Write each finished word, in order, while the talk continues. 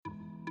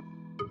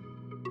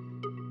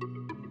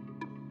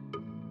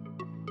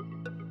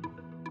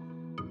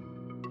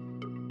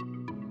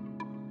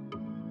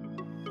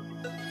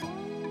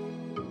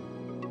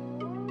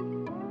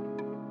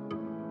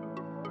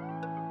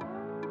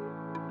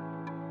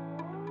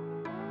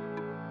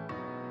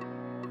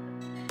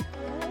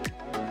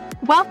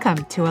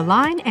Welcome to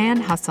Align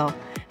and Hustle,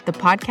 the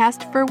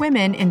podcast for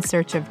women in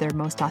search of their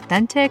most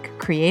authentic,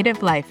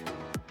 creative life.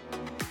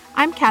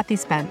 I'm Kathy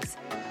Spence,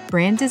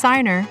 brand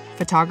designer,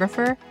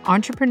 photographer,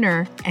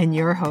 entrepreneur, and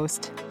your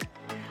host.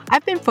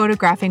 I've been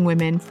photographing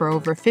women for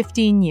over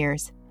 15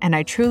 years, and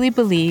I truly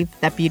believe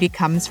that beauty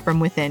comes from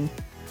within.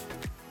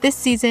 This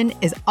season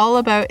is all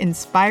about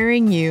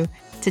inspiring you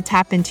to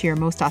tap into your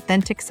most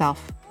authentic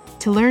self,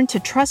 to learn to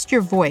trust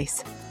your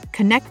voice,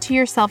 connect to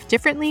yourself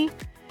differently,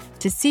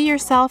 to see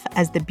yourself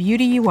as the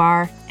beauty you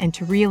are, and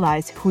to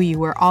realize who you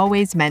were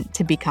always meant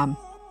to become.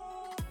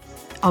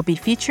 I'll be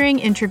featuring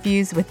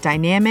interviews with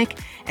dynamic,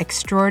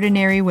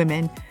 extraordinary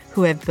women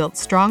who have built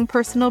strong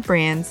personal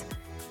brands,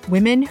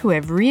 women who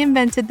have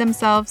reinvented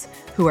themselves,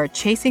 who are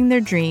chasing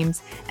their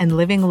dreams and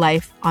living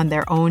life on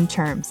their own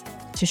terms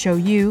to show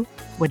you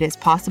what is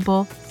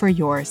possible for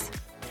yours.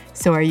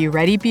 So are you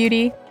ready,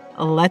 beauty?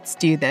 Let's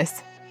do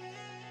this.